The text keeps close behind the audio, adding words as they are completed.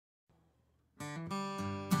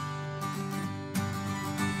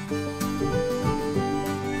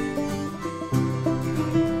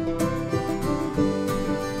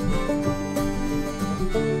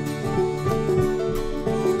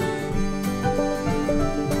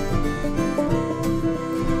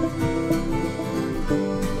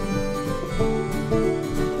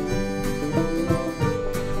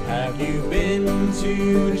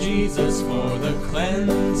Jesus for the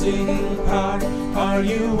cleansing power? Are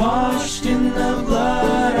you washed in the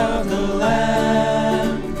blood of the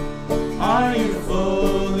Lamb? Are you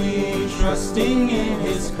fully trusting in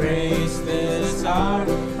His grace this hour?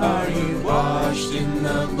 Are you washed in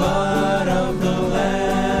the blood of the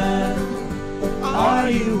Lamb?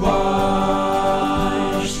 Are you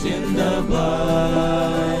washed in the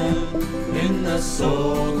blood, in the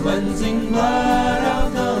soul-cleansing blood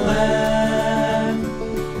of the Lamb?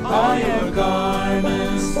 Are your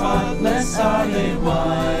garments spotless? Are they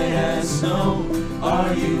white as snow?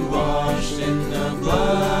 Are you washed in the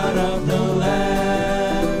blood of the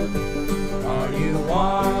Lamb? Are you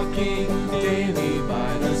walking daily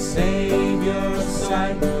by the Savior's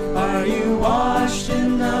side? Are you washed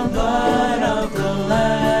in the blood of the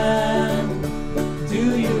Lamb?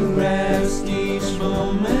 Do you rest each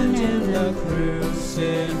moment in the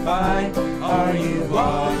crucified? Are you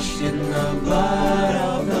washed in the blood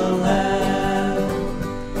of the Lamb?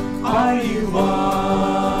 Are you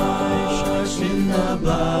washed in the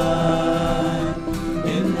blood,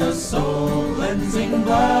 in the soul-cleansing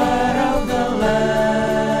blood of the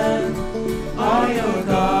Lamb? Are your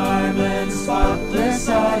garments spotless?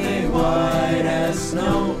 Are they white as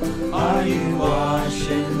snow? Are you washed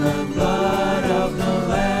in the blood of the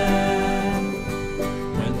Lamb?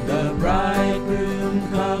 When the bridegroom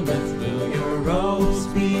cometh, will your robes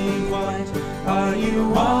be white? Are you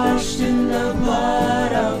washed in the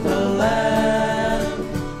blood of the Lamb?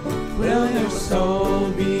 Will your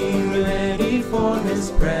soul be ready for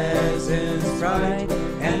His presence bright,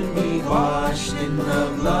 and be washed in the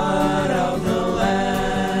blood of the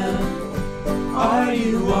Lamb? Are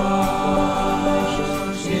you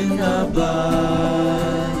washed in the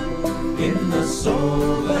blood, in the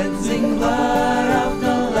soul-cleansing blood of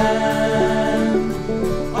the Lamb?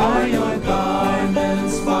 Are your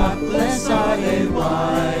garments spotless? Are they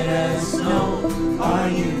white as snow? Are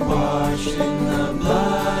you washed in the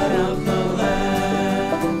blood of the Lamb?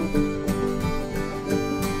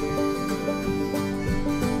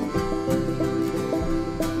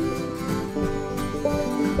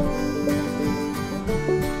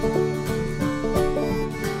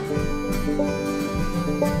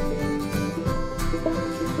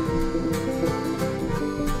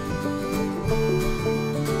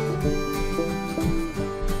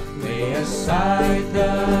 Lay aside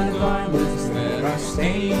the garments that are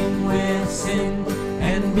stained with sin,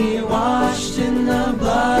 and be washed in the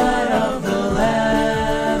blood of the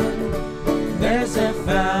Lamb. There's a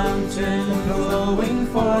fountain flowing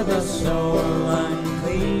for the soul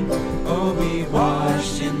unclean. Oh, be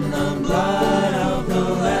washed in the blood of the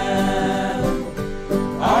Lamb.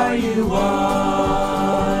 Are you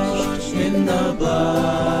washed in the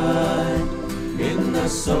blood, in the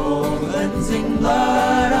soul-cleansing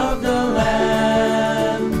blood of the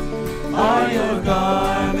Lamb? Are your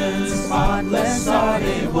garments spotless? Are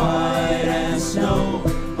they white